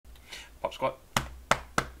Pop Squat.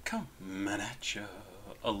 Coming at ya.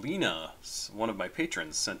 Alina, one of my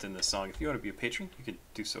patrons, sent in this song. If you want to be a patron, you can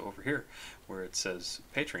do so over here where it says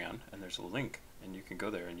Patreon, and there's a link, and you can go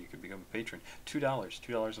there and you can become a patron.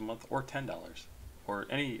 $2 a month, or $10, or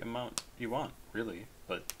any amount you want, really.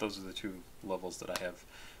 But those are the two levels that I have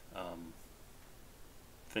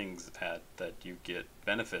things at that you get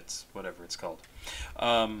benefits, whatever it's called.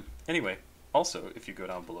 Anyway. Also, if you go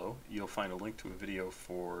down below, you'll find a link to a video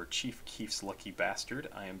for Chief Keef's Lucky Bastard.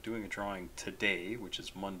 I am doing a drawing today, which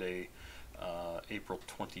is Monday, April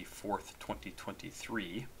 24th,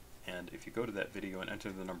 2023. And if you go to that video and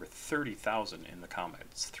enter the number 30,000 in the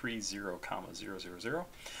comments, 30,000,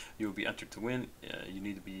 you'll be entered to win. You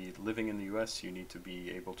need to be living in the US, you need to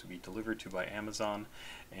be able to be delivered to by Amazon,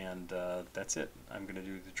 and that's it. I'm going to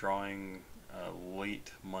do the drawing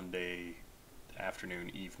late Monday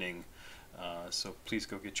afternoon, evening. So please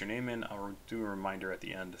go get your name in. I'll do a reminder at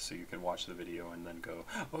the end so you can watch the video and then go,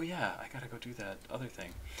 oh yeah, I gotta go do that other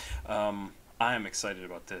thing. I am excited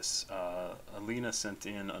about this. Alina sent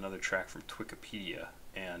in another track from Twikipedia,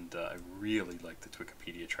 and I really like the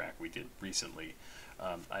Twikipedia track we did recently.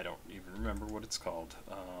 I don't even remember what it's called.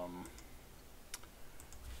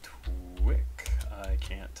 I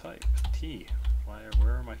can't type. T. Where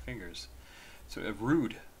are my fingers? So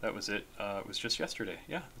Rude, that was it. It was just yesterday,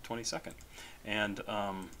 yeah, the 22nd. And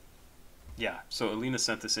yeah, so Alina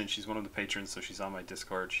sent this in. She's one of the patrons, so she's on my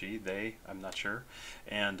Discord. They, I'm not sure.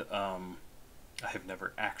 And I have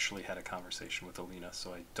never actually had a conversation with Alina,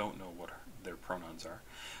 so I don't know what their pronouns are.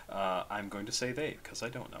 I'm going to say they, because I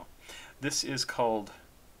don't know. This is called,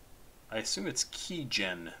 I assume it's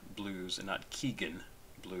keygen blues and not keygen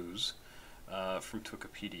blues. From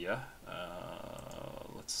Twikipedia.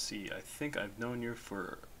 Let's see, I think I've known you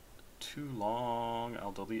for too long.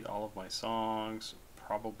 I'll delete all of my songs.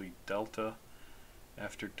 Probably Delta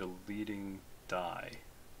after deleting Die.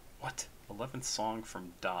 What? 11th song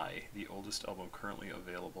from Die, the oldest album currently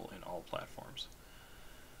available in all platforms.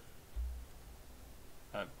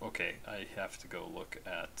 Okay, I have to go look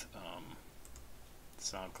at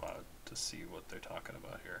SoundCloud to see what they're talking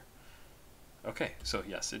about here. Okay, so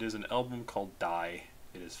yes, it is an album called Die.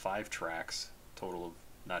 It is 5 tracks, total of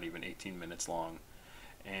not even 18 minutes long,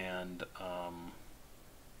 and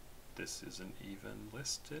this isn't even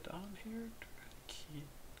listed on here.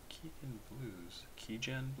 Keygen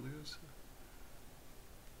blues.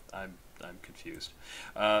 I'm confused.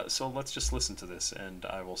 So let's just listen to this, and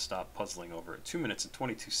I will stop puzzling over it. 2 minutes and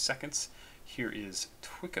 22 seconds. Here is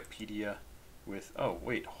Twikipedia with. Oh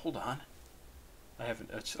wait, hold on. I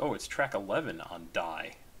haven't. Oh, it's track 11 on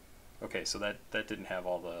Die. Okay, so that didn't have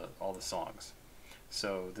all the songs.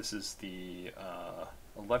 So this is the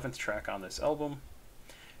 11th track on this album.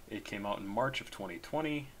 It came out in March of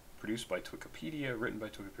 2020. Produced by Twikipedia, written by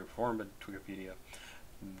Twikipedia, performed by Twikipedia.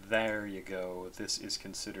 There you go. This is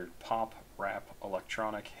considered pop, rap,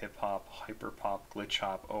 electronic, hip hop, hyper pop, glitch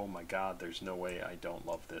hop. Oh my God! There's no way I don't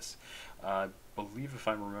love this. I believe, if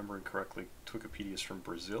I'm remembering correctly, Twikipedia is from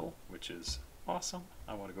Brazil, which is awesome.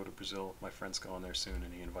 I want to go to Brazil. My friend's going there soon,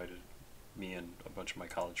 and he invited me and a bunch of my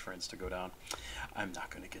college friends to go down. I'm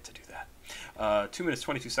not going to get to do that. 2 minutes,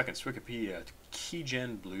 22 seconds, Wikipedia,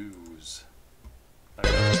 Keygen Blues.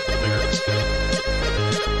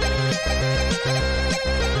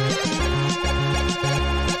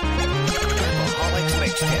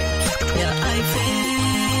 Yeah, I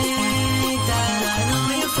think that I know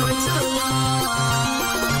you for too long,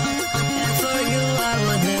 and for you I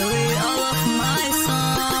would delete all of my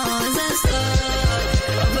songs and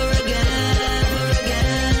stuff over again.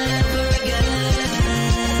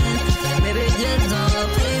 Baby, just don't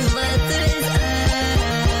please let this end.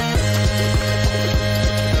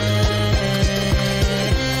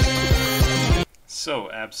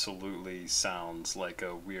 So absolutely sounds like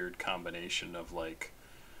a weird combination of like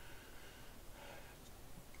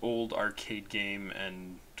old arcade game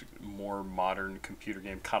and more modern computer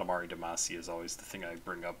game. Katamari Damacy is always the thing I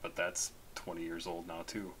bring up, but that's 20 years old now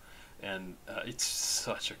too. And it's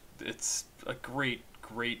a great,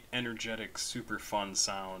 energetic, super fun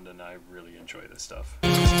sound, and I really enjoy this stuff.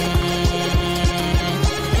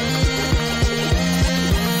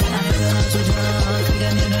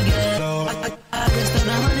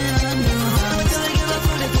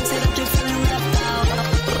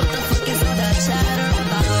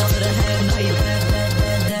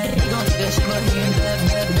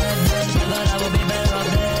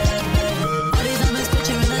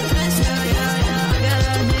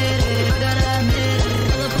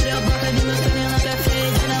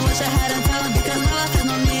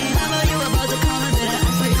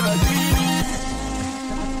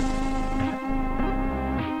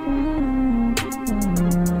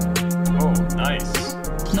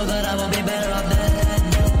 know that I will be better off dead.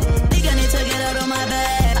 Think I need to get out of my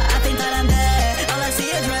bed. I think that I'm dead. All I see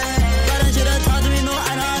is red. Why don't you just talk to me? No,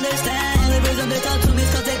 I don't understand. Only reason they talk to me is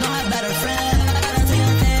cause they don't have better friends. I don't think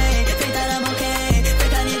I'm fake. Think that I'm okay.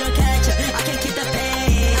 Think I need to catch up. I can't keep the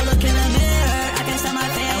pain. I look in the mirror. I can't stand my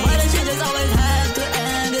face. Why does she just always have to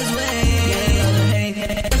end this way? Yeah, love and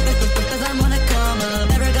hate. Cause I'm gonna come up.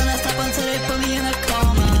 Never gonna stop until they put me in a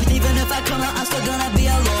coma. Even if I come out, I'm still gonna be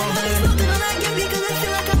alone. I'm smoking on that game because I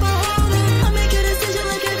feel like I'm a holder. I make a decision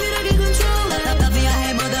like every day I can control it. Love me, I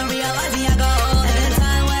hate more than realizing I got older. And then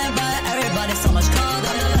time went by, everybody's so much colder.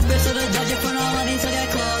 I'm the last person to judge you for no one to get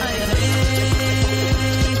closer. I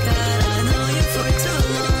think that I know you for too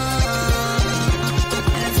long.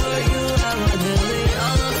 And for you, I would delete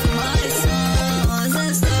all of my songs and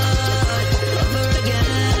start over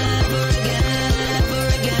again, over again, over again.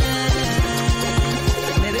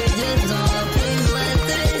 Maybe just don't please let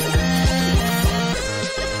this end.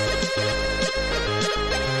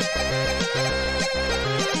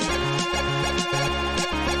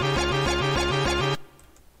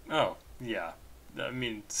 Oh, yeah. I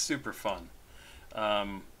mean, super fun.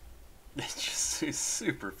 It's just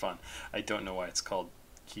super fun. I don't know why it's called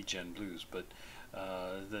Keygen Blues, but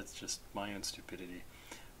that's just my own stupidity.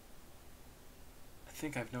 I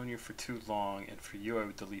think I've known you for too long, and for you I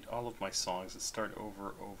would delete all of my songs and start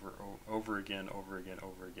over again, over again,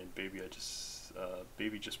 over again. Baby,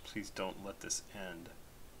 just please don't let this end.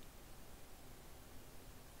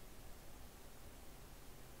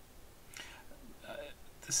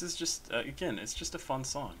 This is just again, it's just a fun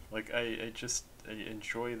song. Like I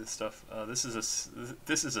enjoy the stuff. This is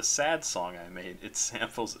a sad song I made. It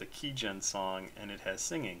samples a keygen song and it has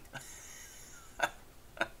singing.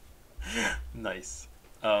 Nice.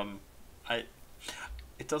 It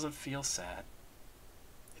doesn't feel sad.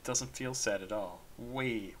 It doesn't feel sad at all.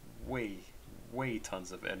 Way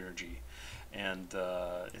tons of energy, and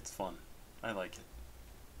it's fun. I like it.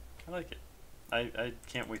 I like it. I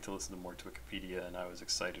can't wait to listen to more Twikipedia, and I was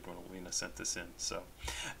excited when Alina sent this in. So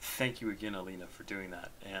thank you again, Alina, for doing that,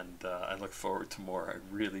 and I look forward to more. I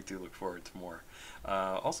really do look forward to more.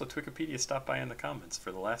 Also, Twikipedia stopped by in the comments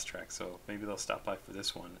for the last track, so maybe they'll stop by for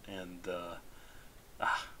this one. And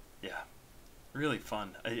yeah, really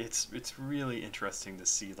fun. It's really interesting to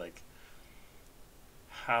see like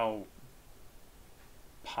how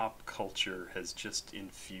pop culture has just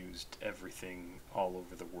infused everything all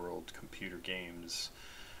over the world. Computer games,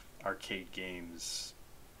 arcade games,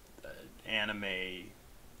 anime,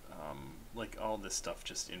 like all this stuff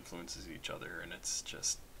just influences each other, and it's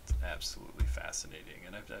just absolutely fascinating.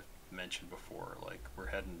 And I've mentioned before, like, we're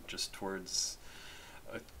heading just towards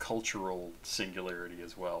a cultural singularity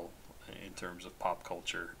as well in terms of pop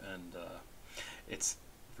culture, and it's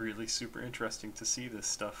really super interesting to see this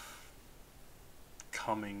stuff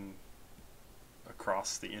coming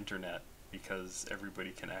across the internet, because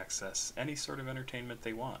everybody can access any sort of entertainment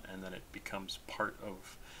they want, and then it becomes part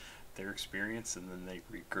of their experience, and then they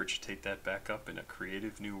regurgitate that back up in a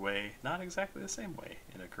creative new way, not exactly the same way,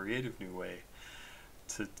 in a creative new way,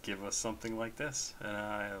 to give us something like this. And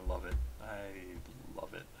I love it. I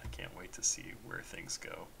love it. I can't wait to see where things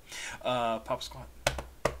go. papasquatjon,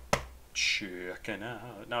 checking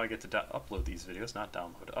out. Now I get to upload these videos, not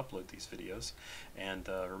download, upload these videos. And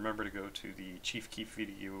remember to go to the Chief Keef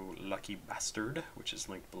video Lucky Bastard, which is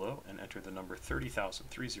linked below, and enter the number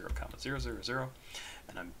 30,030,000.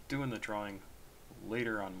 And I'm doing the drawing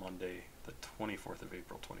later on Monday, the 24th of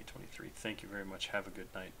April, 2023. Thank you very much. Have a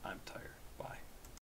good night. I'm tired. Bye.